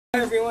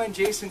everyone,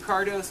 Jason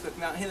Kardos with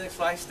Mount Helix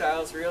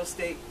Lifestyles Real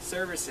Estate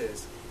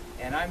Services.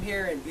 And I'm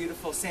here in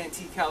beautiful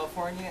Santee,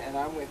 California, and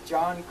I'm with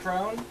John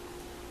Crone.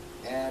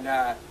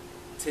 And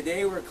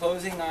today we're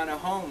closing on a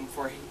home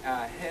for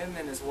him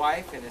and his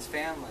wife and his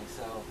family.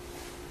 So,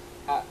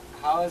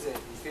 how is it?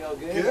 You feel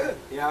good? Good.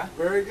 Yeah?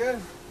 Very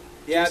good.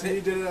 Yeah. Jason,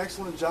 you did an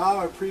excellent job.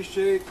 I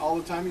appreciate all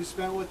the time you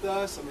spent with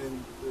us. I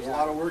mean, there's a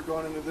lot of work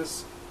going into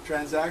this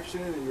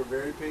transaction, and you were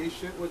very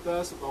patient with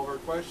us with all of our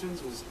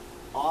questions. It was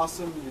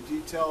awesome. Your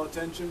detail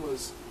attention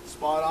was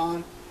spot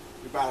on.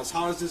 You're about as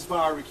hot as this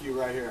barbecue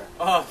right here.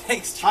 Oh,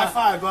 thanks, John. High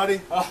five, buddy.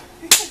 Oh.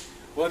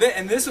 Well,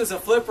 and this was a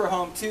flipper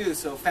home too,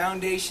 so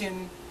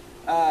foundation,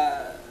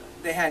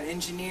 they had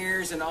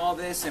engineers and all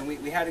this, and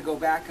we had to go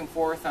back and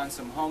forth on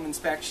some home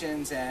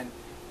inspections, and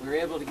we were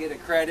able to get a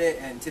credit,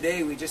 and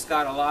today we just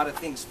got a lot of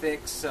things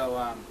fixed, so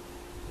I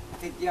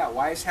think, yeah,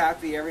 wife's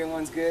happy,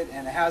 everyone's good,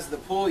 and it has the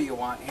pool you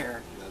want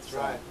here. That's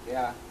right.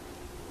 Yeah.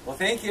 Well,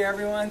 thank you,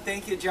 everyone.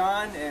 Thank you,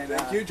 John. And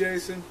thank you,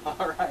 Jason.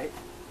 All right.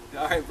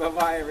 All right,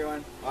 bye-bye,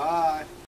 everyone. Bye.